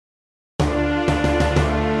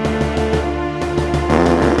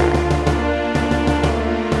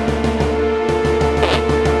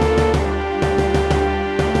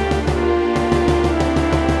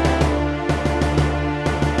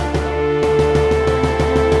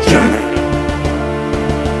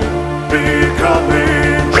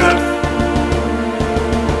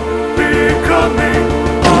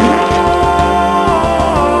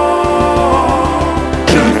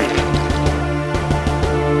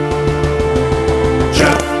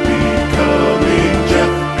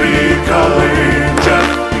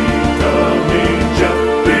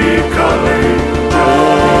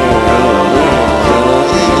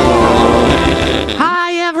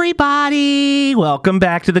Hey, welcome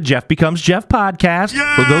back to the Jeff Becomes Jeff podcast.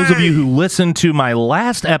 Yay! For those of you who listened to my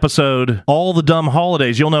last episode, All the Dumb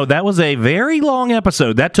Holidays, you'll know that was a very long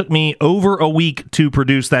episode. That took me over a week to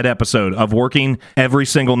produce that episode of working every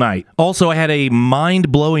single night. Also, I had a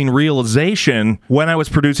mind-blowing realization when I was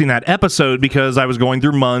producing that episode because I was going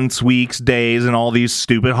through months, weeks, days, and all these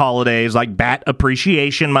stupid holidays like Bat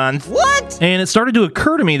Appreciation Month. What? And it started to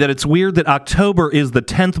occur to me that it's weird that October is the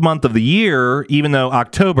 10th month of the year, even though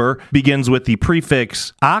October begins with the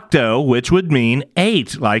prefix octo, which would mean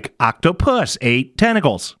 8, like octopus, 8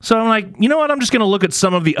 tentacles. So I'm like, you know what? I'm just going to look at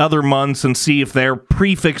some of the other months and see if their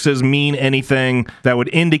prefixes mean anything that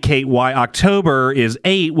would indicate why October is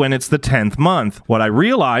 8 when it's the 10th month. What I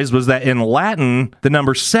realized was that in Latin, the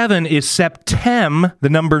number 7 is septem, the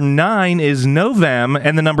number 9 is novem,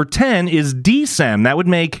 and the number 10 is decem. That would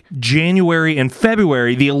make January and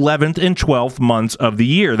February the 11th and 12th months of the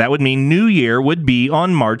year. That would mean New Year would be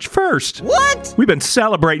on March 1st. What? We've been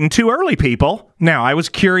celebrating too early, people. Now, I was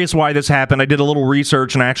curious why this happened. I did a little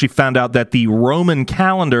research and I actually found out that the Roman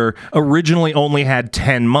calendar originally only had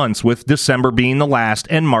 10 months, with December being the last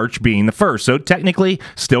and March being the first. So technically,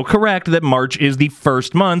 still correct that March is the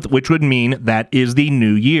first month, which would mean that is the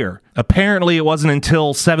new year. Apparently, it wasn't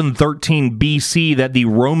until 713 BC that the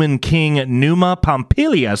Roman king Numa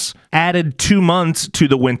Pompilius added 2 months to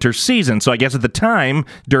the winter season. So I guess at the time,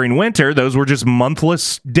 during winter, those were just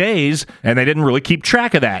monthless days, and they didn't really keep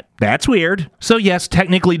track of that. That's weird. So yes,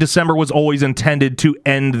 technically December was always intended to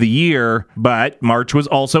end the year, but March was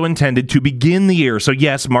also intended to begin the year. So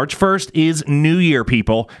yes, March 1st is New Year,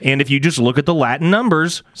 people. And if you just look at the Latin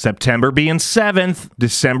numbers, September being 7th,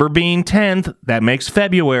 December being 10th, that makes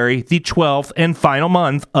February the 12th and final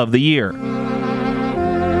month of the year.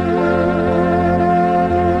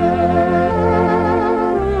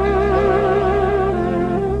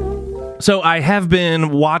 So I have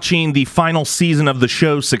been watching the final season of the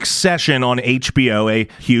show Succession on HBO, a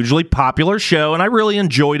hugely popular show, and I really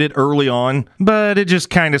enjoyed it early on, but it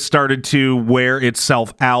just kind of started to wear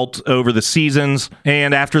itself out over the seasons.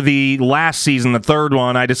 And after the last season, the third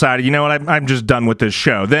one, I decided, you know what, I'm just done with this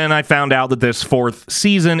show. Then I found out that this fourth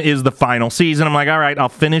season is the final season. I'm like, all right, I'll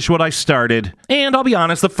finish what I started. And I'll be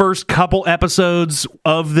honest, the first couple episodes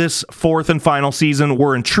of this fourth and final season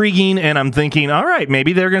were intriguing, and I'm thinking, all right,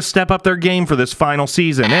 maybe they're going to step up their game for this final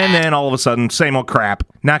season. And then all of a sudden, same old crap.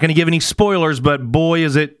 Not going to give any spoilers, but boy,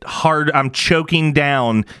 is it hard. I'm choking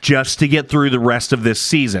down just to get through the rest of this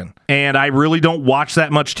season. And I really don't watch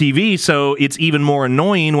that much TV, so it's even more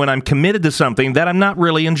annoying when I'm committed to something that I'm not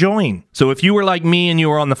really enjoying. So if you were like me and you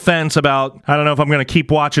were on the fence about, I don't know if I'm going to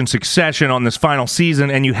keep watching Succession on this final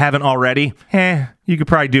season and you haven't already, you could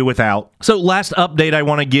probably do without. So last update I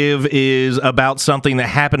want to give is about something that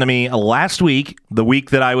happened to me last week, the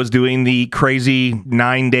week that I was doing the crazy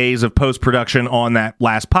 9 days of post-production on that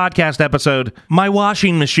last podcast episode. My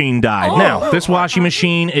washing machine died. Now, this washing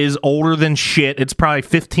machine is older than shit. It's probably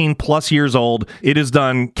 15 plus years old. It has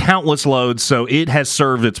done countless loads, so it has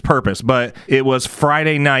served its purpose. But it was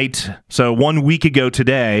Friday night, so 1 week ago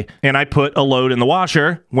today, and I put a load in the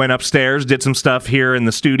washer, went upstairs, did some stuff here in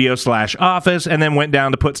the studio/office, and then went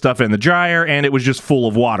down to put stuff in the dryer, and it was just full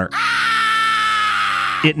of water.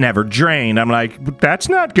 It never drained. I'm like, that's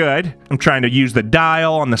not good. I'm trying to use the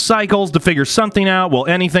dial on the cycles to figure something out. Will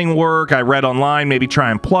anything work? I read online, maybe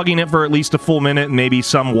try unplugging it for at least a full minute. Maybe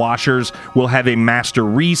some washers will have a master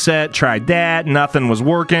reset. Tried that. Nothing was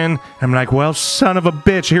working. I'm like, well, son of a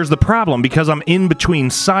bitch. Here's the problem. Because I'm in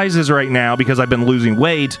between sizes right now because I've been losing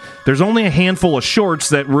weight, there's only a handful of shorts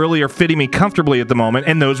that really are fitting me comfortably at the moment,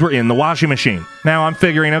 and those were in the washing machine. Now I'm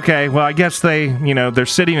figuring, okay, well, I guess they're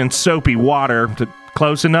sitting in soapy water to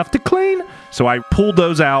close enough to clean. So I pulled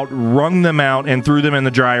those out, wrung them out, and threw them in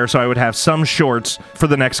the dryer so I would have some shorts for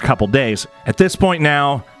the next couple days. At this point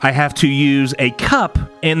now, I have to use a cup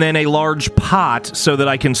and then a large pot so that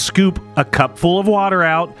I can scoop a cup full of water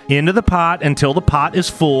out into the pot until the pot is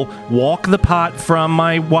full, walk the pot from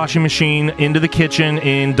my washing machine into the kitchen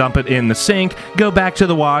and dump it in the sink, go back to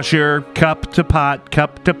the washer, cup to pot,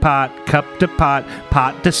 cup to pot, cup to pot,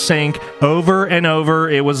 pot to sink, over and over.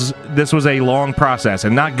 This was a long process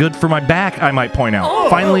and not good for my back, I might point out.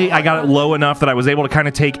 Finally, I got it low enough that I was able to kind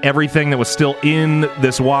of take everything that was still in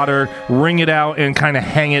this water, wring it out, and kind of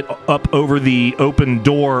hang it up over the open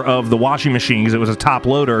door of the washing machine because it was a top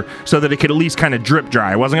loader so that it could at least kind of drip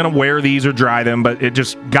dry. I wasn't going to wear these or dry them, but it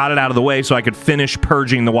just got it out of the way so I could finish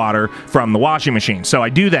purging the water from the washing machine. So I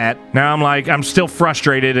do that. Now I'm still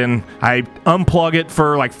frustrated, and I unplug it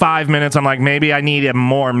for like 5 minutes. I'm like, maybe I need a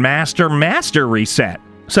more master reset.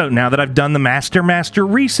 So now that I've done the master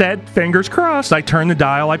reset, fingers crossed, I turn the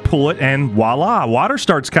dial, I pull it, and voila, water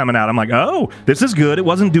starts coming out. I'm like, oh, this is good. It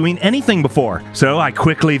wasn't doing anything before. So I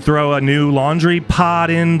quickly throw a new laundry pod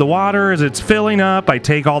in the water as it's filling up. I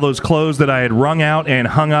take all those clothes that I had wrung out and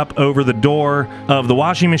hung up over the door of the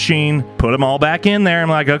washing machine, put them all back in there. I'm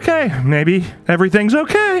like, okay, maybe everything's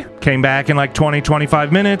okay. Came back in like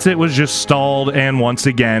 20-25 minutes. It was just stalled and once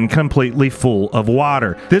again completely full of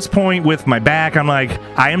water. This point with my back, I'm like,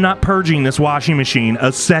 I am not purging this washing machine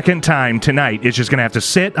a second time tonight. It's just going to have to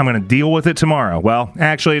sit. I'm going to deal with it tomorrow. Well,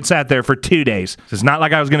 actually, it sat there for 2 days. It's not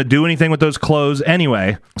like I was going to do anything with those clothes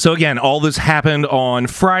anyway. So again, all this happened on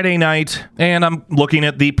Friday night, and I'm looking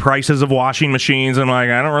at the prices of washing machines, and I'm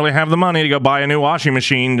like, I don't really have the money to go buy a new washing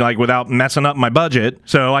machine like without messing up my budget.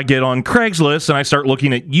 So I get on Craigslist and I start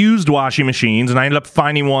looking at used washing machines, and I ended up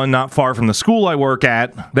finding one not far from the school I work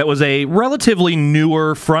at that was a relatively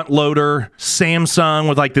newer front loader Samsung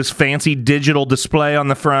with like this fancy digital display on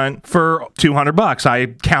the front for $200. I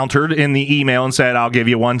countered in the email and said, I'll give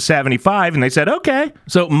you $175, and they said, okay.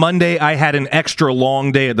 So Monday I had an extra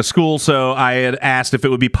long day at the school, so I had asked if it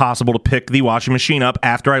would be possible to pick the washing machine up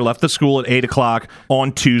after I left the school at 8 o'clock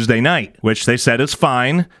on Tuesday night, which they said is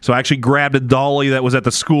fine. So I actually grabbed a dolly that was at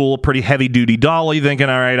the school, a pretty heavy-duty dolly, thinking,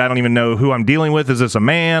 all right, I don't even know who I'm dealing with. Is this a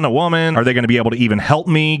man, a woman? Are they going to be able to even help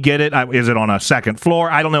me get it? Is it on a second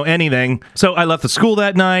floor? I don't know anything. So I left the school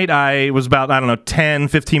that night. I was about, 10,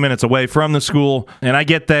 15 minutes away from the school, and I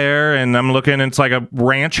get there, and I'm looking, and it's like a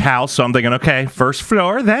ranch house, so I'm thinking, okay, first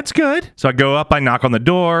floor, that's good. So I go up, I knock on the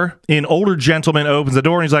door. An older gentleman opens the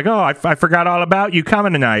door, and he's like, oh, I forgot all about you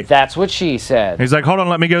coming tonight. That's what she said. He's like, hold on,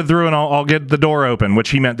 let me go through, and I'll get the door open, which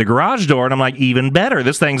he meant the garage door, and I'm like, even better,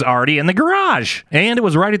 this thing's already in the garage. And it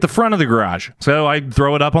was right at the front of the garage. So I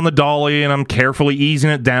throw it up on the dolly, and I'm carefully easing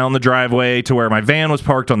it down the driveway to where my van was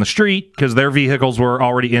parked on the street, because their vehicles were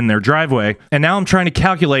already in their driveway. And now I'm trying to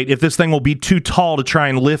calculate if this thing will be too tall to try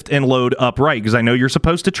and lift and load upright, because I know you're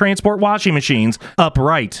supposed to transport washing machines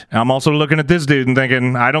upright. I'm also looking at this dude and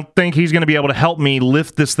thinking, I don't think he's going to be able to help me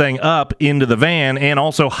lift this thing up into the van, and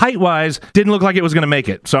also height-wise, didn't look like it was going to make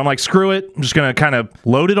it. So I'm like, screw it. I'm just going to kind of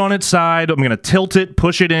load it on its side. I'm going to tilt it,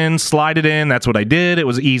 push it in, slide it in. That's what I did. It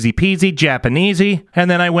was easy peasy, Japanesey. And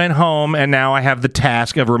then I went home, and now I have the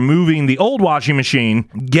task of removing the old washing machine,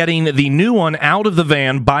 getting the new one out of the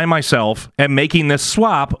van by myself, and making this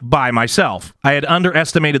swap by myself. I had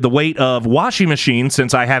underestimated the weight of washing machine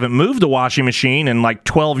since I haven't moved a washing machine in like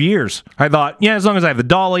 12 years. I thought, yeah, as long as I have the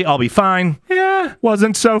dolly, I'll be fine. Yeah,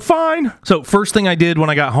 wasn't so fine. So first thing I did when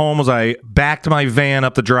I got home was I backed my van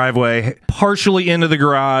up the driveway, partially into the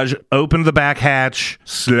garage, opened the back hatch,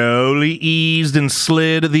 slowly eased and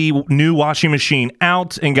slid the new washing machine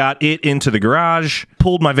out and got it into the garage,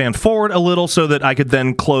 pulled my van forward a little so that I could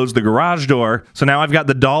then close the garage door. So now I've got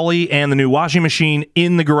the dolly and the new washing machine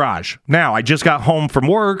in the garage. Now, I just got home from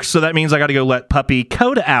work, so that means I got to go let puppy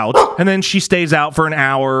Coda out, and then she stays out for an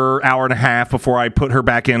hour and a half before I put her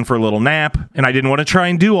back in for a little nap. And I didn't want to try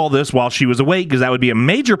and do all this while she was awake, because that would be a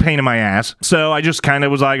major pain in my ass. So I just kind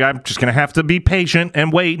of was like, I'm just going to have to be patient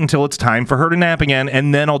and wait until it's time for her to nap again,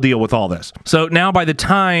 and then I'll deal with all this. So now by the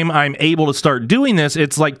time I'm able to start doing this,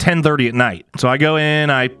 it's like 10:30 at night. So I go in,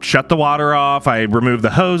 I shut the water off, I remove the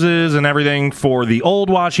hoses and everything for the old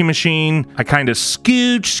washing machine. I kind of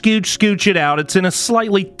scooch it out. It's in a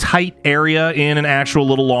slightly tight area in an actual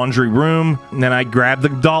little laundry room. And then I grab the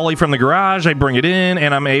dolly from the garage, I bring it in,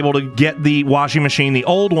 and I'm able to get the washing machine, the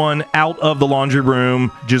old one, out of the laundry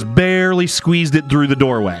room, just barely squeezed it through the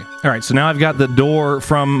doorway. All right, so now I've got the door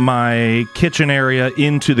from my kitchen area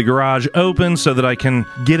into the garage open so that I can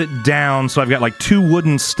get it down. So I've got like 2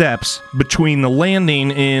 wooden steps between the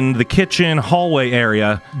landing in the kitchen hallway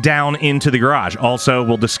area down into the garage. Also,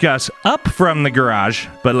 we'll discuss up from the garage,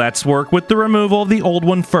 but let's work with the removal of the old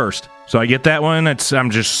one first. So I get that one. I'm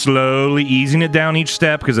just slowly easing it down each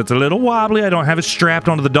step because it's a little wobbly. I don't have it strapped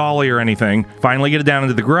onto the dolly or anything. Finally get it down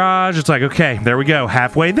into the garage. It's like, okay, there we go.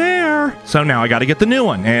 Halfway there. So now I got to get the new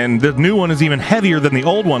one. And the new one is even heavier than the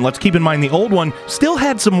old one. Let's keep in mind the old one still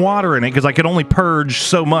had some water in it because I could only purge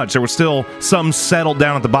so much. There was still some settled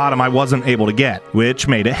down at the bottom I wasn't able to get, which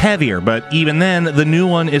made it heavier. But even then, the new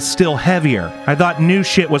one is still heavier. I thought new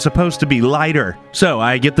shit was supposed to be lighter. So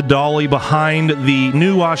I get the dolly behind the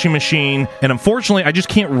new washing machine, machine, and unfortunately, I just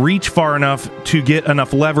can't reach far enough to get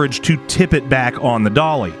enough leverage to tip it back on the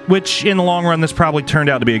dolly, which in the long run, this probably turned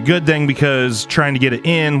out to be a good thing because trying to get it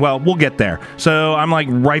in, well, we'll get there. So I'm like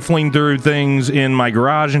rifling through things in my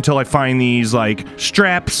garage until I find these like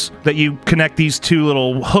straps that you connect these two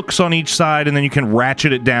little hooks on each side, and then you can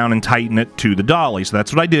ratchet it down and tighten it to the dolly. So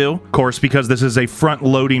that's what I do. Of course, because this is a front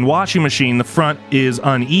loading washing machine, the front is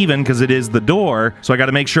uneven because it is the door. So I got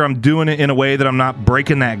to make sure I'm doing it in a way that I'm not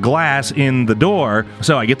breaking that glass in the door.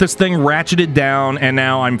 So I get this thing ratcheted down, and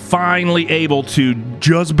now I'm finally able to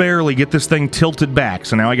just barely get this thing tilted back.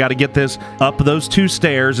 So now I got to get this up those two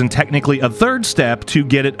stairs and technically a third step to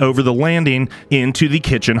get it over the landing into the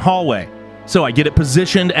kitchen hallway. So I get it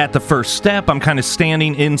positioned at the first step. I'm kind of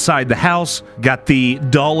standing inside the house, got the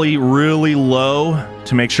dolly really low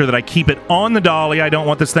to make sure that I keep it on the dolly. I don't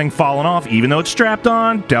want this thing falling off, even though it's strapped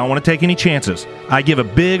on. Don't want to take any chances. I give a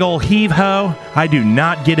big old heave-ho. I do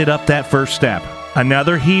not get it up that first step.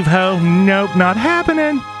 Another heave-ho. Nope, not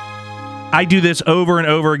happening. I do this over and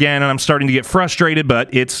over again, and I'm starting to get frustrated,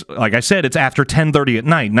 but it's, like I said, it's after 10:30 at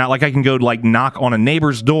night. Not like I can go, like, knock on a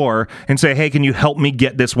neighbor's door and say, hey, can you help me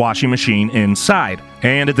get this washing machine inside?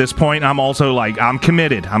 And at this point, I'm also like, I'm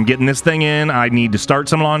committed. I'm getting this thing in. I need to start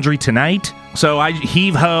some laundry tonight. So I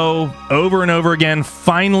heave-ho over and over again,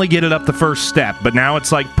 finally get it up the first step, but now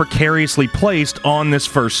it's like precariously placed on this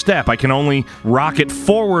first step. I can only rock it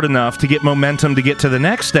forward enough to get momentum to get to the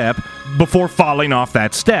next step before falling off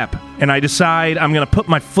that step. And I decide I'm going to put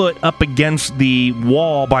my foot up against the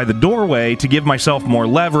wall by the doorway to give myself more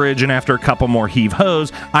leverage, and after a couple more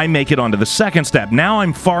heave-hos, I make it onto the second step. Now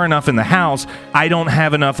I'm far enough in the house, I don't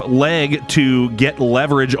have enough leg to get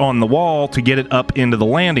leverage on the wall to get it up into the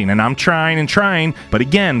landing, and I'm trying, but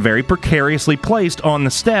again, very precariously placed on the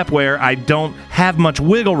step where I don't have much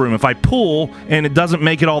wiggle room. If I pull and it doesn't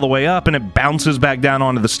make it all the way up and it bounces back down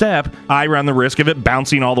onto the step, I run the risk of it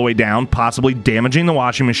bouncing all the way down, possibly damaging the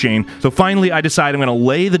washing machine. So finally, I decide I'm going to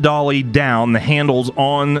lay the dolly down, the handles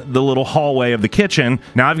on the little hallway of the kitchen.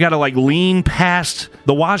 Now I've got to like lean past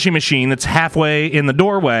the washing machine that's halfway in the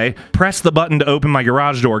doorway, press the button to open my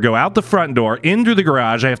garage door, go out the front door, into the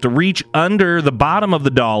garage. I have to reach under the bottom of the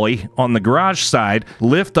dolly on the garage side,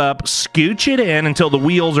 lift up, scooch it in until the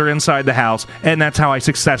wheels are inside the house, and that's how I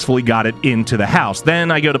successfully got it into the house. Then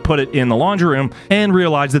I go to put it in the laundry room and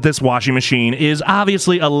realize that this washing machine is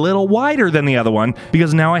obviously a little wider than the other one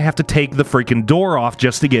because now I have to take the freaking door off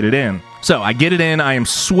just to get it in. So I get it in, I am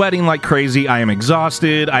sweating like crazy, I am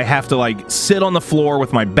exhausted, I have to like sit on the floor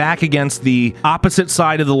with my back against the opposite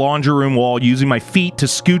side of the laundry room wall using my feet to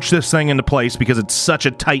scooch this thing into place because it's such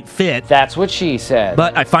a tight fit. That's what she said.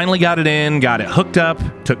 But I finally got it in, got it hooked up.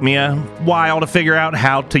 Took me a while to figure out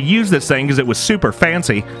how to use this thing because it was super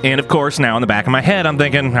fancy. And of course, now in the back of my head, I'm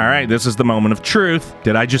thinking, all right, this is the moment of truth.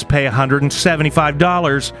 Did I just pay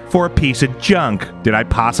 $175 for a piece of junk? Did I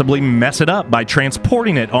possibly mess it up by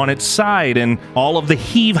transporting it on its side and all of the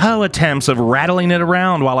heave-ho attempts of rattling it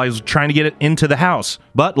around while I was trying to get it into the house?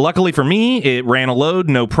 But luckily for me, it ran a load,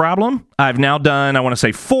 no problem. I've now done, I want to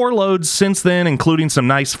say 4 loads since then, including some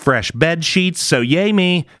nice fresh bed sheets, so yay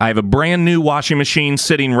me. I have a brand new washing machine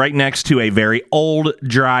sitting right next to a very old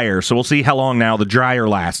dryer, so we'll see how long now the dryer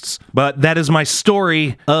lasts. But that is my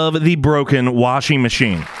story of the broken washing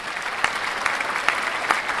machine.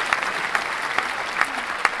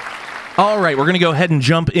 All right, we're going to go ahead and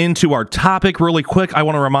jump into our topic really quick. I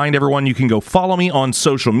want to remind everyone you can go follow me on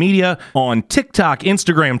social media, on TikTok,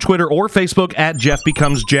 Instagram, Twitter, or Facebook at Jeff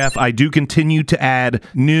Becomes Jeff. I do continue to add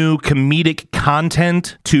new comedic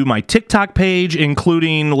content to my TikTok page,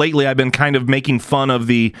 including lately I've been kind of making fun of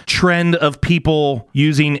the trend of people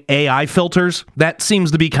using AI filters. That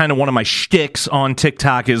seems to be kind of one of my shticks on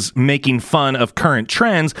TikTok, is making fun of current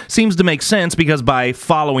trends. Seems to make sense because by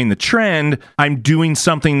following the trend, I'm doing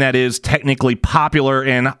something that is technically popular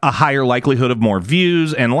and a higher likelihood of more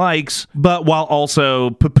views and likes, but while also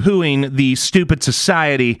poo-pooing the stupid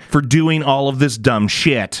society for doing all of this dumb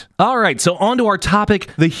shit. All right, so on to our topic.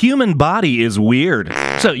 The human body is weird.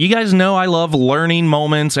 So you guys know I love learning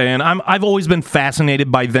moments, and I've always been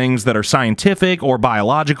fascinated by things that are scientific or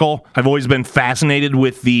biological. I've always been fascinated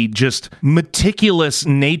with the just meticulous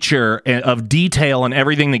nature of detail and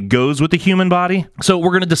everything that goes with the human body. So we're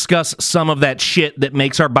going to discuss some of that shit that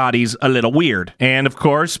makes our bodies a little weird. And of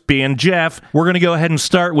course, being Jeff, we're going to go ahead and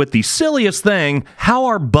start with the silliest thing, how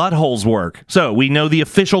our buttholes work. So we know the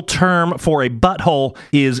official term for a butthole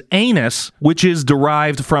is anus, which is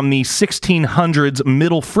derived from the 1600s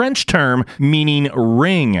Middle French term meaning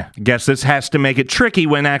ring. Guess this has to make it tricky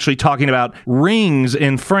when actually talking about rings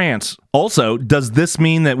in France. Also, does this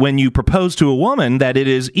mean that when you propose to a woman that it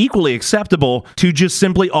is equally acceptable to just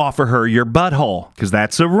simply offer her your butthole? Because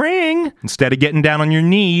that's a ring. Instead of getting down on your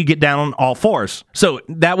knee, you get down on all fours. So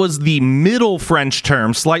that was the Middle French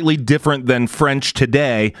term, slightly different than French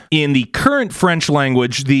today. In the current French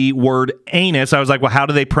language, the word anus, I was like, well, how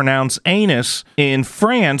do they pronounce anus in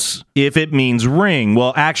France if it means ring?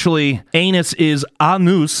 Well, actually, anus is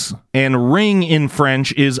anus, and ring in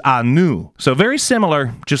French is anu. So very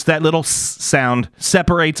similar, just that little sound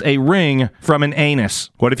separates a ring from an anus.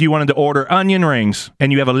 What if you wanted to order onion rings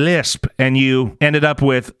and you have a lisp and you ended up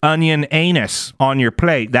with onion anus on your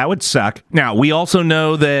plate? That would suck. Now, we also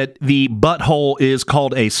know that the butthole is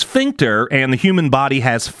called a sphincter, and the human body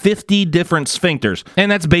has 50 different sphincters,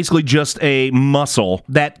 and that's basically just a muscle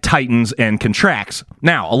that tightens and contracts.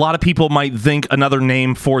 Now, a lot of people might think another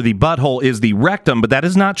name for the butthole is the rectum, but that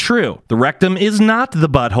is not true. The rectum is not the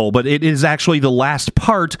butthole, but it is actually the last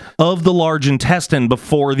part of the large intestine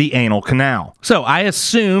before the anal canal. So I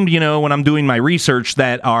assumed, when I'm doing my research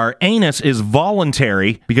that our anus is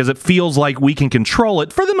voluntary because it feels like we can control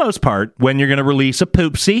it for the most part when you're going to release a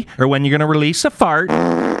poopsie or when you're going to release a fart.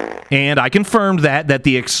 And I confirmed that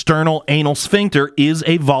the external anal sphincter is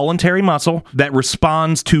a voluntary muscle that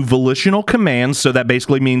responds to volitional commands, so that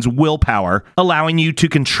basically means willpower, allowing you to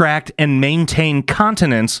contract and maintain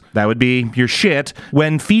continence, that would be your shit,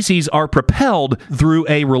 when feces are propelled through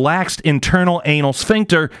a relaxed internal anal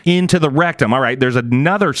sphincter into the rectum. All right, there's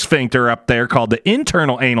another sphincter up there called the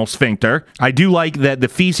internal anal sphincter. I do like that the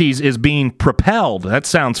feces is being propelled. That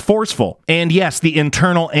sounds forceful. And yes, the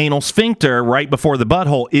internal anal sphincter right before the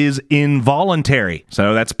butthole is involuntary.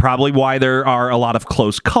 So that's probably why there are a lot of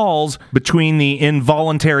close calls between the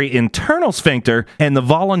involuntary internal sphincter and the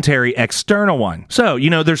voluntary external one. So,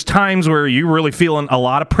 there's times where you're really feeling a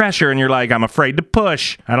lot of pressure and you're like, I'm afraid to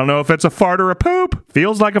push. I don't know if it's a fart or a poop.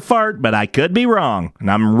 Feels like a fart, but I could be wrong.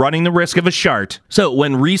 And I'm running the risk of a shart. So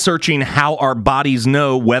when researching how our bodies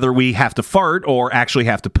know whether we have to fart or actually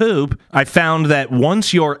have to poop, I found that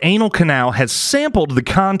once your anal canal has sampled the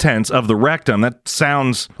contents of the rectum, that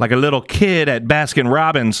sounds like a little kid at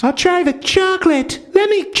Baskin-Robbins. I'll try the chocolate. Let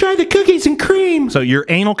me try the cookies and cream. So your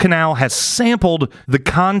anal canal has sampled the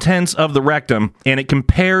contents of the rectum, and it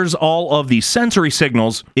compares all of the sensory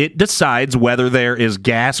signals. It decides whether there is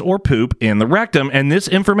gas or poop in the rectum, and this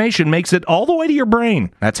information makes it all the way to your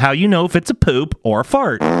brain. That's how you know if it's a poop or a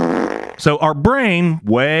fart. So our brain,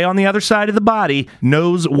 way on the other side of the body,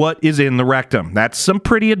 knows what is in the rectum. That's some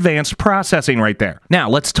pretty advanced processing right there. Now,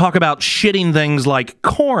 let's talk about shitting things like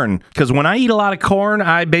corn, because when I eat a lot of corn,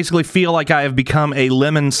 I basically feel like I have become a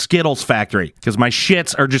lemon Skittles factory, because my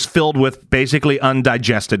shits are just filled with basically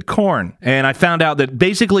undigested corn. And I found out that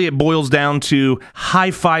basically it boils down to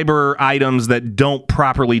high fiber items that don't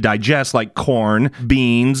properly digest, like corn,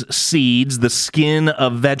 beans, seeds, the skin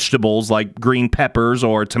of vegetables like green peppers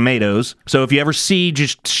or tomatoes. So if you ever see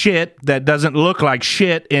just shit that doesn't look like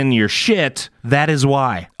shit in your shit, that is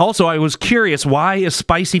why. Also, I was curious, why is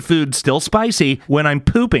spicy food still spicy when I'm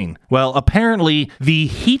pooping? Well, apparently the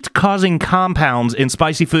heat-causing compounds in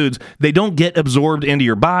spicy foods, they don't get absorbed into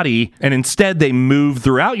your body, and instead they move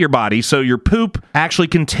throughout your body, so your poop actually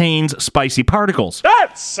contains spicy particles.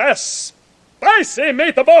 That's spicy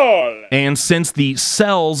meatball! And since the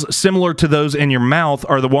cells similar to those in your mouth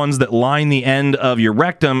are the ones that line the end of your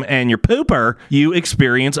rectum and your pooper, you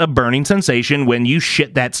experience a burning sensation when you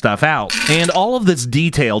shit that stuff out. And all of this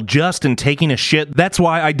detail just in taking a shit, that's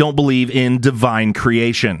why I don't believe in divine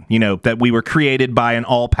creation. That we were created by an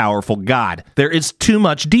all-powerful God. There is too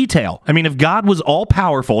much detail. I mean, if God was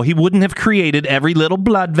all-powerful, he wouldn't have created every little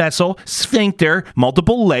blood vessel, sphincter,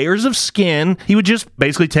 multiple layers of skin. He would just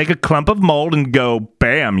basically take a clump of mold and go,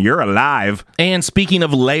 bam, you're alive. And speaking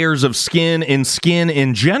of layers of skin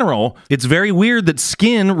in general, it's very weird that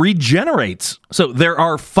skin regenerates. So there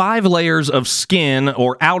are 5 layers of skin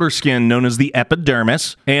or outer skin known as the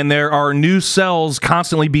epidermis, and there are new cells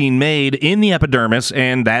constantly being made in the epidermis,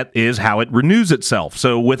 and that is how it renews itself.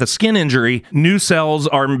 So with a skin injury, new cells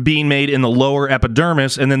are being made in the lower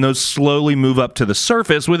epidermis, and then those slowly move up to the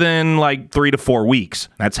surface within like 3 to 4 weeks.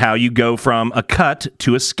 That's how you go from a cut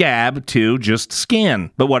to a scab to just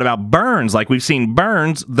skin. But what about burns? Like we've seen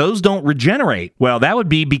burns, those don't regenerate. Well, that would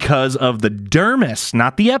be because of the dermis,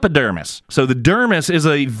 not the epidermis. So the dermis is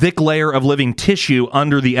a thick layer of living tissue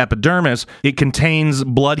under the epidermis. It contains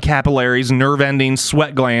blood capillaries, nerve endings,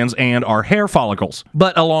 sweat glands, and our hair follicles.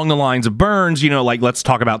 But along the lines of burns, like let's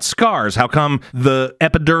talk about scars. How come the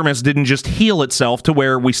epidermis didn't just heal itself to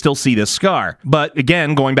where we still see this scar? But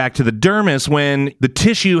again, going back to the dermis, when the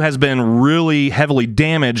tissue has been really heavily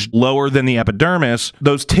damaged lower than the epidermis,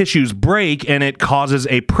 those tissues break and it causes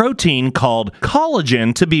a protein called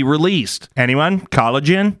collagen to be released. Anyone?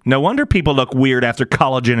 Collagen? No wonder people look weird after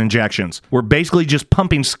collagen injections. We're basically just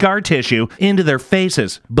pumping scar tissue into their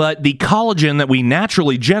faces. But the collagen that we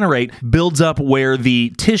naturally generate builds up where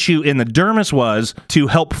the tissue in the dermis was to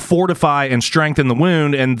help fortify and strengthen the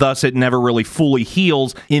wound, and thus it never really fully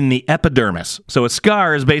heals in the epidermis. So a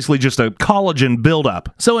scar is basically just a collagen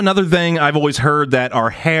buildup. So another thing I've always heard that our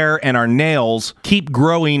hair and our nails keep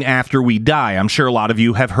growing after we die. I'm sure a lot of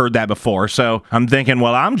you have heard that before. So I'm thinking,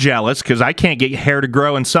 well, I'm jealous because I can't get hair to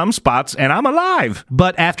grow in some spots and I'm alive.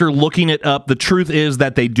 But after looking it up, the truth is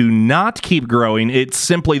that they do not keep growing. It's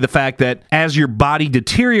simply the fact that as your body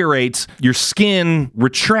deteriorates, your skin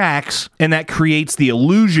retracts, and that creates the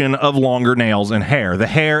illusion of longer nails and hair. The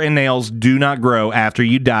hair and nails do not grow after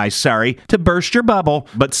you die. Sorry to burst your bubble.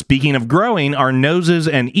 But speaking of growing, our noses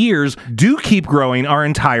and ears do keep growing our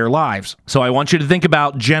entire lives. So I want you to think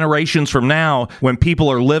about generations from now, when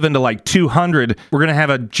people are living to like 200, we're going to have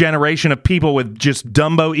a generation of people with just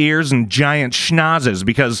Dumbo ears and giant schnozzes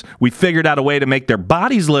because we figured out a way to make their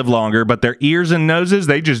bodies live longer, but their ears and noses,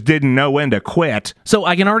 they just didn't know when to quit. So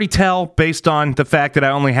I can already tell, based on the fact that I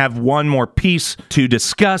only have one more piece to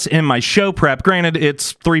discuss in my show prep. Granted,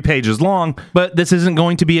 it's 3 pages long, but this isn't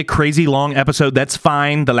going to be a crazy long episode. That's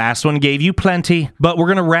fine. The last one gave you plenty, but we're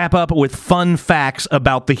going to wrap up with fun facts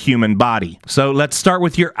about the human body. So let's start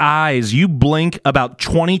with your eyes. You blink about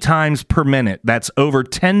 20 times per minute. That's over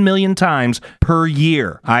 10 million times per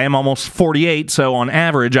year. I am almost 48, so on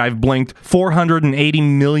average, I've blinked 480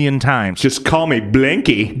 million times. Just call me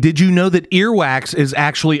Blinky. Did you know that earwax is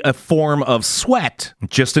actually a form of sweat?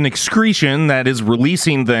 Just an excretion that is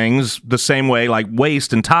releasing things the same way like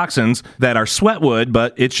waste and toxins that our sweat would,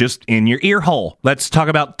 but it's just in your ear hole. Let's talk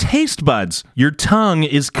about taste buds. Your tongue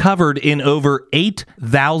is covered in over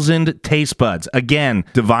 8,000 taste buds. Again,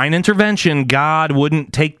 divine intervention. God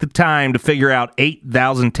wouldn't take the time to figure out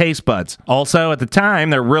 8,000 taste buds. Also, at the time,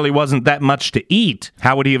 there really wasn't that much to eat.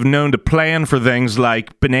 How would he have known to plan for things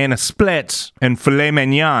like banana splits and filet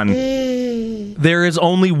mignon? There is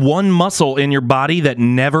only one muscle in your body that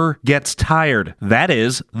never gets tired. That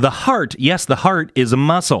is the heart. Yes, the heart is a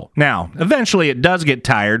muscle. Now, eventually it does get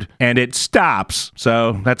tired and it stops.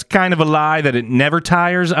 So that's kind of a lie that it never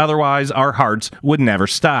tires. Otherwise, our hearts would never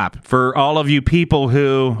stop. For all of you people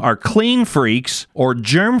who are clean freaks or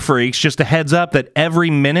germ freaks, just a heads up that every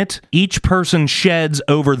minute, each person sheds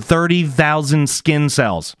over 30,000 skin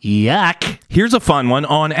cells. Yuck. Here's a fun one.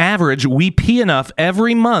 On average, we pee enough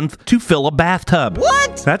every month to fill a bathtub.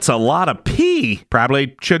 What? That's a lot of pee.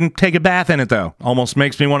 Probably shouldn't take a bath in it, though. Almost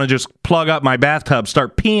makes me want to just plug up my bathtub,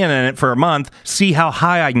 start peeing in it for a month, see how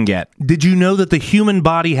high I can get. Did you know that the human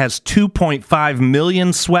body has 2.5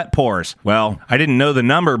 million sweat pores? Well, I didn't know the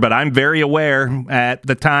number, but I'm very aware at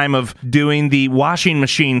the time of doing the washing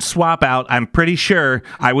machine swap out, I'm pretty sure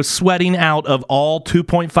I was sweating out of all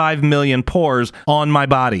 2.5 million pores on my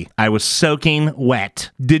body. I was soaking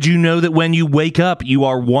wet. Did you know that when you wake up, you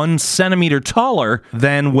are 1 centimeter taller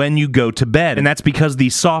than when you go to bed? And that's because the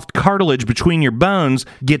soft cartilage between your bones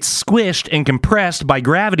gets squished and compressed by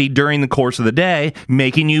gravity during the course of the day,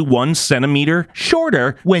 making you 1 centimeter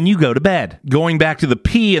shorter when you go to bed. Going back to the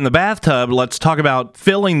pee in the bathtub, let's talk about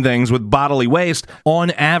filling things with bodily waste.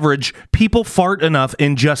 On average, people fart enough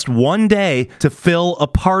in just one day to fill a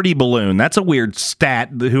party balloon. That's a weird stat,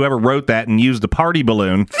 whoever wrote that and used a party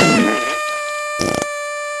balloon.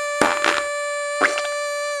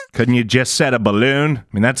 Couldn't you just set a balloon? I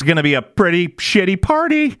mean, that's going to be a pretty shitty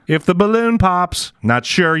party if the balloon pops. Not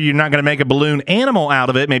sure you're not going to make a balloon animal out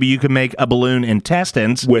of it. Maybe you could make a balloon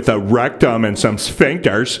intestines. With a rectum and some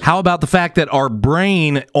sphincters. How about the fact that our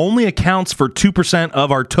brain only accounts for 2%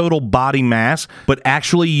 of our total body mass, but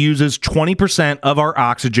actually uses 20% of our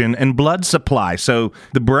oxygen and blood supply? So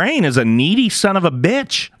the brain is a needy son of a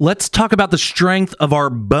bitch. Let's talk about the strength of our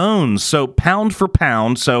bones. So pound for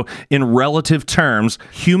pound, so in relative terms,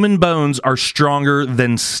 human human bones are stronger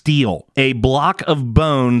than steel. A block of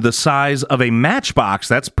bone the size of a matchbox,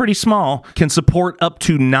 that's pretty small, can support up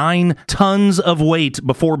to 9 tons of weight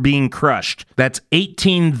before being crushed. That's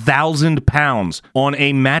 18,000 pounds on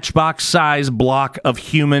a matchbox-size block of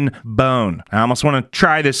human bone. I almost want to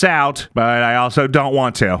try this out, but I also don't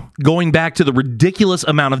want to. Going back to the ridiculous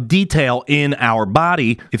amount of detail in our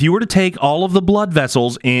body, if you were to take all of the blood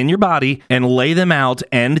vessels in your body and lay them out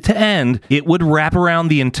end to end, it would wrap around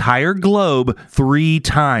the entire globe 3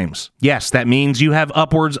 times. Yes, that means you have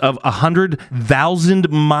upwards of 100,000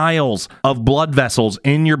 miles of blood vessels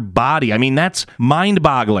in your body. I mean, that's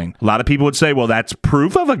mind-boggling. A lot of people would say, well, that's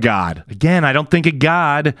proof of a god. Again, I don't think a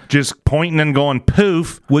god just pointing and going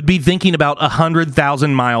poof would be thinking about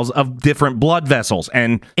 100,000 miles of different blood vessels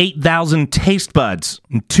and 8,000 taste buds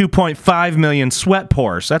and 2.5 million sweat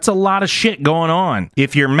pores. That's a lot of shit going on.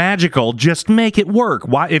 If you're magical, just make it work.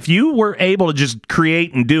 Why? If you were able to just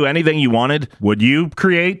create and do anything you wanted, would you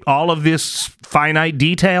create all of this finite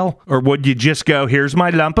detail? Or would you just go, here's my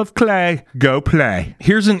lump of clay, go play?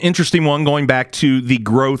 Here's an interesting one going back to the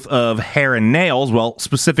growth of hair and nails. Well,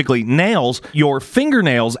 specifically nails. Your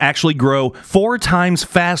fingernails actually grow 4 times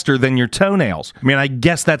faster than your toenails. I mean, I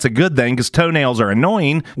guess that's a good thing because toenails are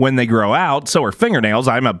annoying when they grow out. So are fingernails.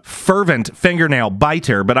 I'm a fervent fingernail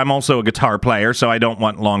biter, but I'm also a guitar player, so I don't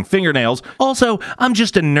want long fingernails. Also, I'm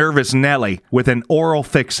just a nervous Nelly with an oral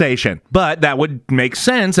fixation. But that would make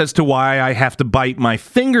sense as to why I have to bite my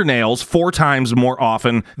fingernails 4 times more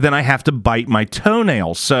often than I have to bite my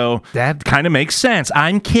toenails. So that kind of makes sense.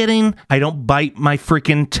 I'm kidding. I don't bite my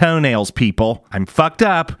freaking toenails, people. I'm fucked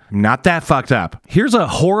up. I'm not that fucked up. Here's a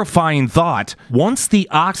horrifying thought. Once the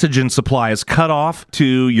oxygen supply is cut off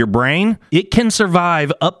to your brain, it can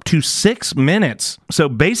survive up to 6 minutes. So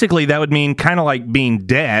basically that would mean kind of like being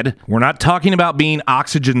dead. We're not talking about being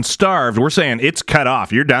oxygen starved. We're saying it's cut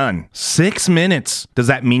off. You're done. 6 minutes. Does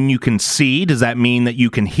that mean you can see? Does that mean that you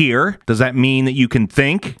can hear? Does that mean that you can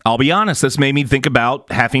think? I'll be honest, this made me think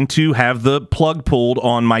about having to have the plug pulled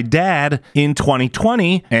on my dad in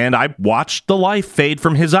 2020, and I watched the life fade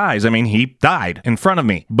from his eyes. I mean, he died in front of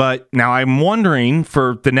me. But now I'm wondering,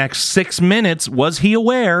 for the next 6 minutes, was he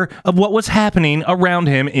aware of what was happening around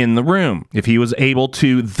him in the room? If he was able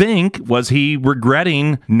to think, was he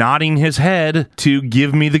regretting nodding his head to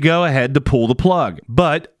give me the go-ahead to pull the plug,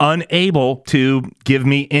 but unable to give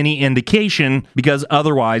me any indication because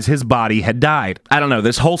otherwise his body had died? I don't know.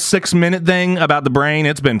 This whole 6-minute thing about the brain,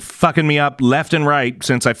 it's been fucking me up left and right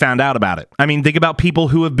since I found out about it. I mean, think about people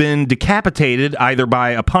who have been decapitated either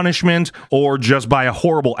by a punishment or just by a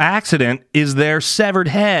horrible accident. Is their severed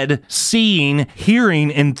head seeing,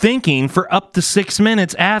 hearing, and thinking for up to 6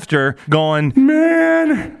 minutes after, going,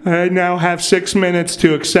 Man, I now have 6 minutes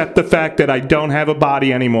to accept the fact that I don't have a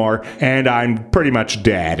body anymore and I'm pretty much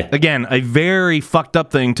dead. Again, a very fucked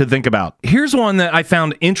up thing to think about. Here's one that I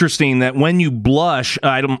found interesting, that when you blush,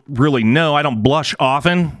 I don't really know. I don't blush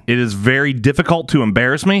often. It is very difficult to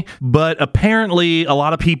embarrass me, but apparently a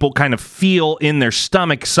lot of people kind of feel in their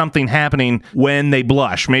stomach something happening when they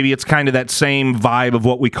blush. Maybe it's kind of that same vibe of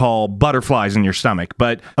what we call butterflies in your stomach,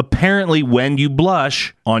 but apparently when you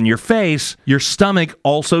blush on your face, your stomach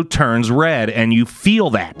also turns red and you feel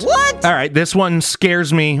that. What? All right, this one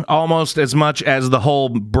scares me almost as much as the whole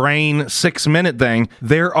brain 6-minute thing.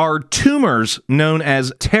 There are tumors known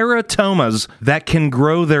as teratomas that can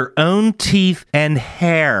grow their own teeth and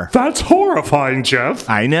hair. That's horrifying, Jeff.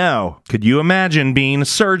 I know. Could you imagine being a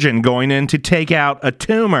surgeon going in to take out a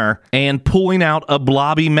tumor and pulling out a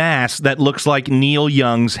blobby mass that looks like Neil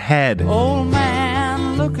Young's head? Old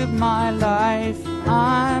man, look at my life.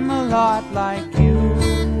 I'm a lot like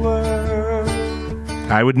you were.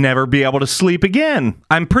 I would never be able to sleep again.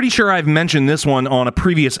 I'm pretty sure I've mentioned this one on a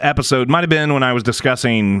previous episode. Might have been when I was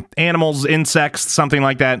discussing animals, insects, something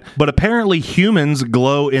like that. But apparently humans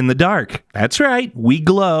glow in the dark. That's right. We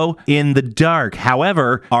glow in the dark.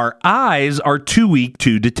 However, our eyes are too weak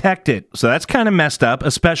to detect it. So that's kind of messed up,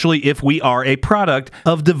 especially if we are a product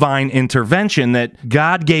of divine intervention, that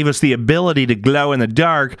God gave us the ability to glow in the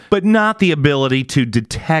dark, but not the ability to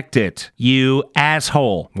detect it. You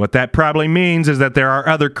asshole. What that probably means is that there are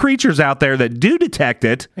other creatures out there that do detect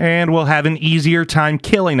it and will have an easier time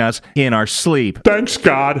killing us in our sleep. Thanks,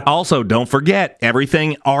 God. Also, don't forget,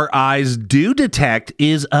 everything our eyes do detect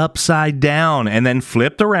is upside down and then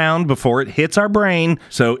flipped around before it hits our brain.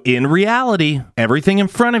 So in reality, everything in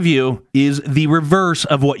front of you is the reverse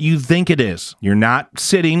of what you think it is. You're not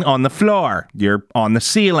sitting on the floor. You're on the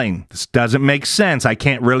ceiling. This doesn't make sense. I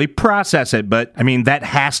can't really process it, but I mean, that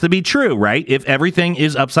has to be true, right? If everything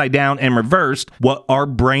is upside down and reversed, what our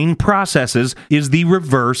brain processes is the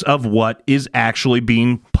reverse of what is actually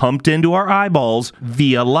being pumped into our eyeballs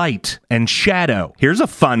via light and shadow. Here's a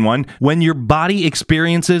fun one. When your body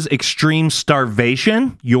experiences extreme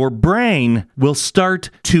starvation, your brain will start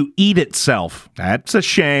to eat itself. That's a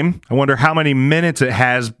shame. I wonder how many minutes it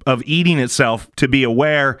has of eating itself to be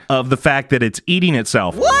aware of the fact that it's eating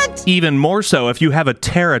itself. What? Even more so, if you have a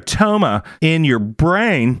teratoma in your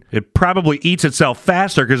brain, it probably eats itself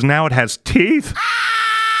faster because now it has teeth.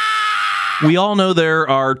 We all know there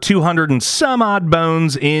are 200 and some odd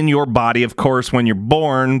bones in your body. Of course, when you're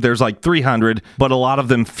born, there's like 300, but a lot of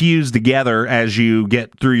them fuse together as you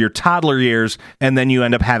get through your toddler years, and then you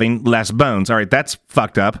end up having less bones. All right, that's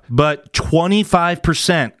fucked up. But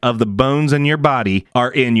 25% of the bones in your body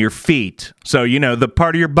are in your feet. So, you know, the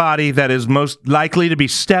part of your body that is most likely to be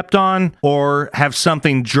stepped on or have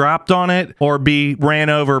something dropped on it or be ran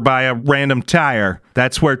over by a random tire.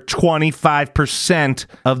 That's where 25%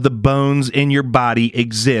 of the bones in your body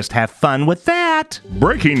exist. Have fun with that.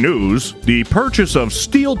 Breaking news, the purchase of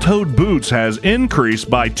steel-toed boots has increased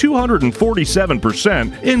by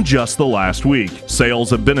 247% in just the last week. Sales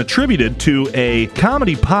have been attributed to a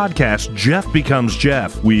comedy podcast, Jeff Becomes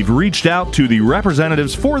Jeff. We've reached out to the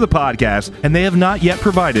representatives for the podcast, and they have not yet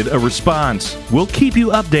provided a response. We'll keep you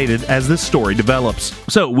updated as this story develops.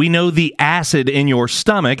 So we know the acid in your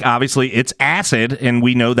stomach, obviously it's acid, and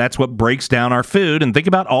we know that's what breaks down our food. And think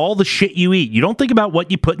about all the shit you eat. You don't think about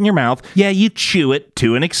what you put in your mouth. Yeah, you chew it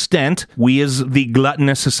to an extent. We, as the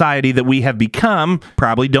gluttonous society that we have become,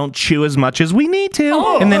 probably don't chew as much as we need to.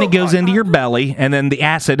 And then it goes into your belly, and then the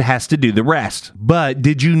acid has to do the rest. But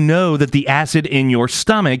did you know that the acid in your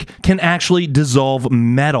stomach can actually dissolve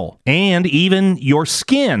metal and even your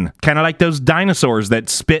skin? Kind of like those dinosaurs that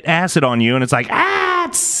spit acid on you, and it's like,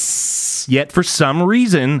 Yet for some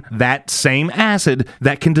reason, that same acid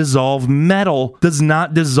that can dissolve metal does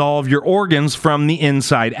not dissolve your organs from the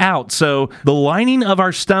inside out. So the lining of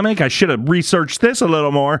our stomach, I should have researched this a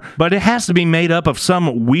little more, but it has to be made up of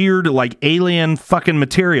some weird, like alien fucking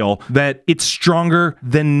material that it's stronger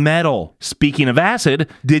than metal. Speaking of acid,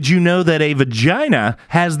 did you know that a vagina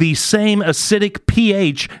has the same acidic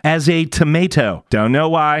pH as a tomato? Don't know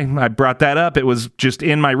why I brought that up. It was just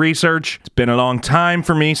in my research. It's been a long time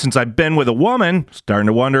for me since I've been with a woman. Starting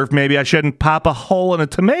to wonder if maybe I shouldn't pop a hole in a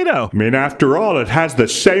tomato. I mean, after all, it has the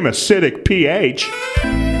same acidic pH.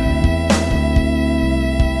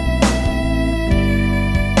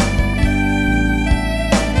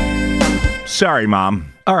 Sorry, Mom.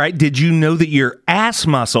 All right, did you know that your ass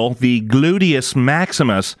muscle, the gluteus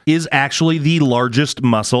maximus, is actually the largest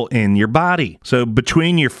muscle in your body? So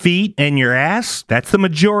between your feet and your ass, that's the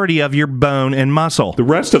majority of your bone and muscle. The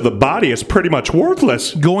rest of the body is pretty much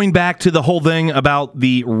worthless. Going back to the whole thing about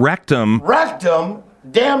the rectum. Rectum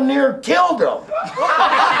damn near killed him.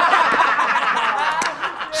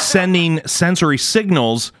 Sending sensory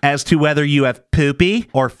signals as to whether you have poopy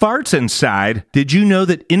or farts inside. Did you know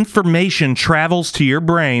that information travels to your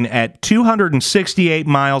brain at 268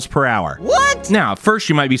 miles per hour? What? Now, at first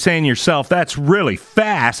you might be saying to yourself, that's really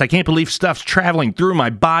fast. I can't believe stuff's traveling through my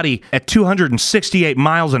body at 268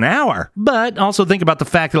 miles an hour. But also think about the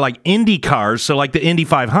fact that like Indy cars, so like the Indy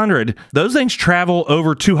 500, those things travel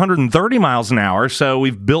over 230 miles an hour. So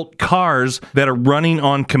we've built cars that are running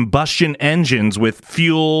on combustion engines with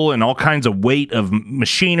fuel and all kinds of weight of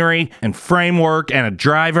machinery and framework and a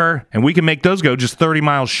driver, and we can make those go just 30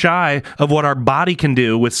 miles shy of what our body can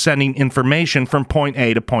do with sending information from point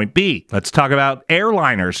A to point B. Let's talk about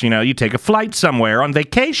airliners. You know, you take a flight somewhere on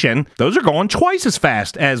vacation, those are going twice as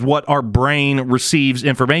fast as what our brain receives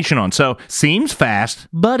information on. So, seems fast,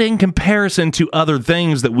 but in comparison to other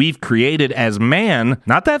things that we've created as man,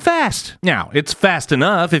 not that fast. Now, it's fast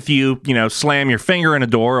enough if you slam your finger in a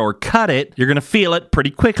door or cut it, you're going to feel it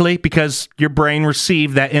pretty quickly because your brain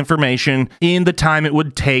received that information in the time it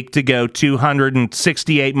would take to go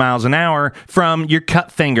 268 miles an hour from your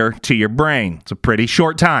cut finger to your brain. It's a pretty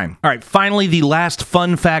short time. All right, finally, the last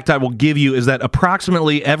fun fact I will give you is that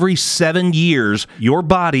approximately every 7 years, your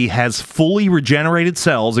body has fully regenerated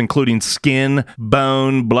cells, including skin,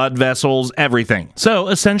 bone, blood vessels, everything. So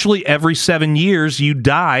essentially, every 7 years, you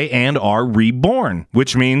die and are reborn,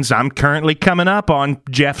 which means I'm currently coming up on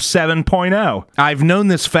Jeff 7.0. I've known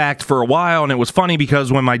this fact for a while, and it was funny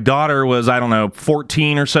because when my daughter was,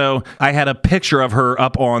 14 or so, I had a picture of her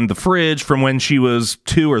up on the fridge from when she was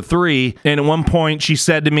 2 or 3, and at one point she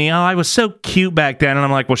said to me, "Oh, I was so cute back then," and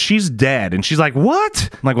I'm like, "Well, she's dead." And she's like, "What?"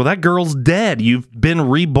 I'm like, "Well, that girl's dead. You've been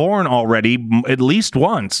reborn already at least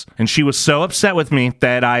once." And she was so upset with me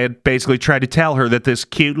that I had basically tried to tell her that this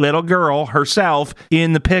cute little girl herself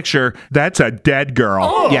in the picture, that's a dead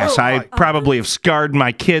girl. Yes, I probably have scarred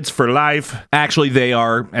my kids for life. Actually, they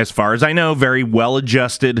are, as far as I know, very well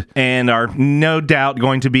adjusted and are no doubt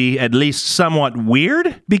going to be at least somewhat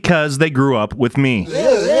weird because they grew up with me.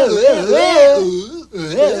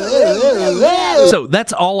 So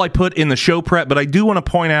that's all I put in the show prep, but I do want to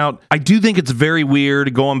point out, I do think it's very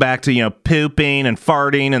weird going back to, pooping and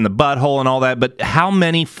farting and the butthole and all that, but how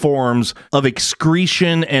many forms of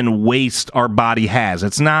excretion and waste our body has.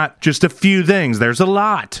 It's not just a few things. There's a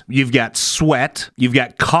lot. You've got sweat, you've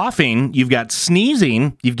got coughing, you've got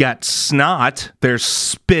sneezing, you've got snot, there's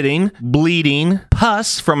spitting, bleeding,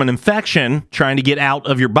 pus from an infection trying to get out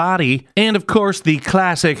of your body, and of course the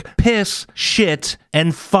classic piss, shit,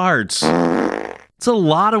 and farts. It's a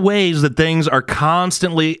lot of ways that things are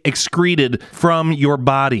constantly excreted from your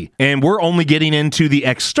body. And we're only getting into the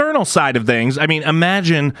external side of things. I mean,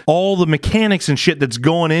 imagine all the mechanics and shit that's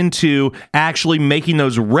going into actually making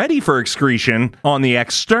those ready for excretion on the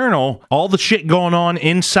external. All the shit going on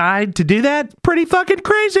inside to do that, pretty fucking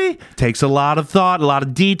crazy. Takes a lot of thought, a lot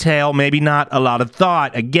of detail, maybe not a lot of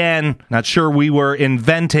thought. Again, not sure we were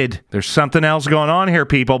invented. There's something else going on here,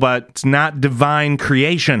 people, but it's not divine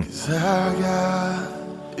creation.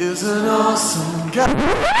 Is an awesome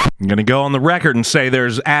guy. I'm going to go on the record and say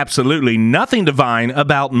there's absolutely nothing divine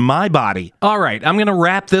about my body. All right, I'm going to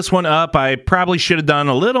wrap this one up. I probably should have done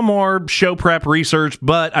a little more show prep research,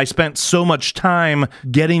 but I spent so much time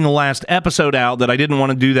getting the last episode out that I didn't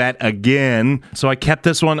want to do that again. So I kept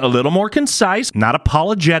this one a little more concise, not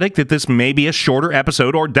apologetic that this may be a shorter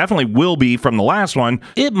episode, or definitely will be from the last one.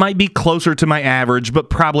 It might be closer to my average,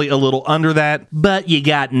 but probably a little under that. But you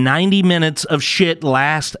got 90 minutes of shit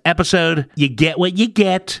last episode. You get what you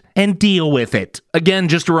get and deal with it. Again,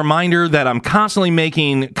 just a reminder that I'm constantly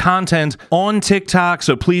making content on TikTok,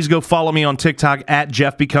 so please go follow me on TikTok at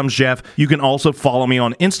Jeff Becomes Jeff. You can also follow me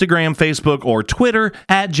on Instagram, Facebook, or Twitter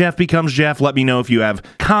at Jeff Becomes Jeff. Let me know if you have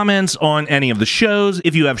comments on any of the shows.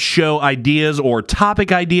 If you have show ideas or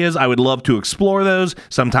topic ideas, I would love to explore those.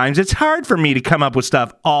 Sometimes it's hard for me to come up with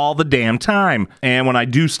stuff all the damn time. And when I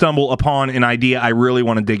do stumble upon an idea I really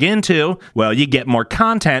want to dig into, well, you get more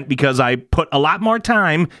content because I put a lot more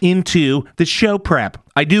time into the show prep.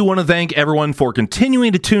 I do want to thank everyone for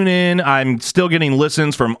continuing to tune in. I'm still getting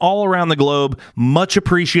listens from all around the globe. Much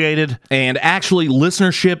appreciated. And actually,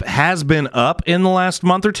 listenership has been up in the last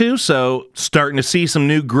month or two, so starting to see some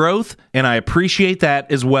new growth, and I appreciate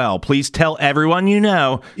that as well. Please tell everyone you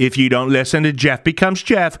know, if you don't listen to Jeff Becomes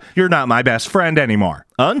Jeff, you're not my best friend anymore.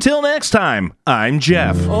 Until next time, I'm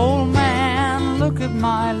Jeff. Old man, look at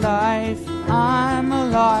my life. I'm a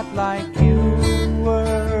lot like you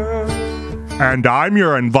were. And I'm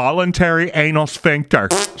your involuntary anal sphincter.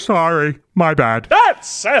 Sorry, my bad.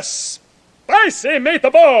 That's a spicy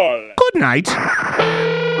meatball! Good night.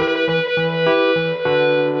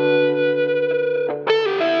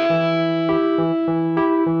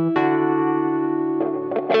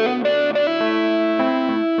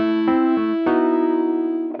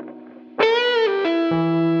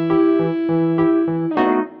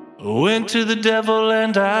 Went to the devil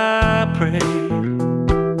and I prayed,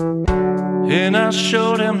 and I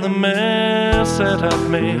showed him the mess that I've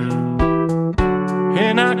made.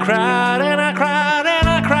 And I cried and I cried and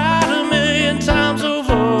I cried 1,000,000 times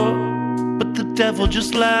over, but the devil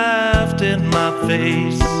just laughed in my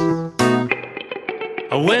face.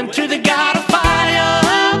 I went to the God of fire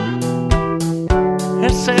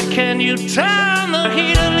and said, can you turn the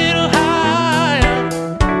heat a little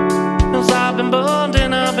higher? 'Cause I've been burned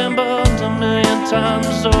and I've been burned 1,000,000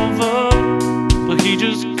 times over, but he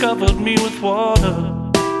just covered me with water.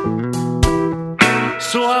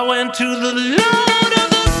 So I went to the Lord of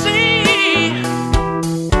the Sea,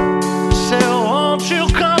 said, won't you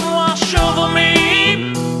come wash over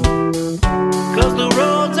me? 'Cause the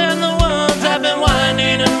roads and the words have been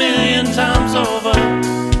winding 1,000,000 times over,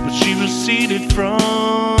 but she receded from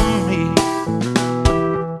me.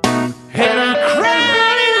 And I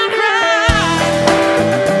cried and I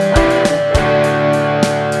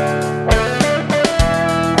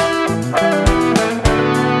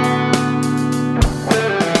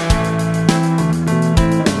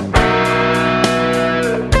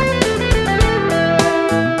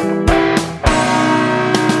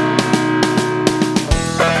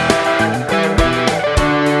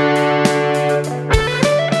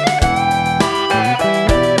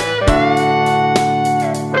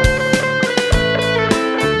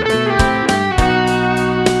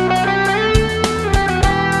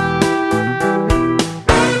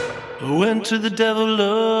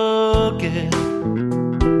again.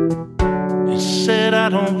 He said, I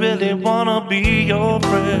don't really wanna be your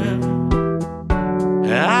friend.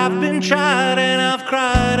 I've been tried and I've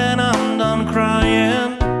cried and I'm done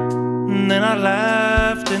crying. And then I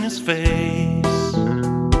laughed in his face.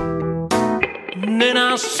 And then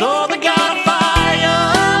I saw the guy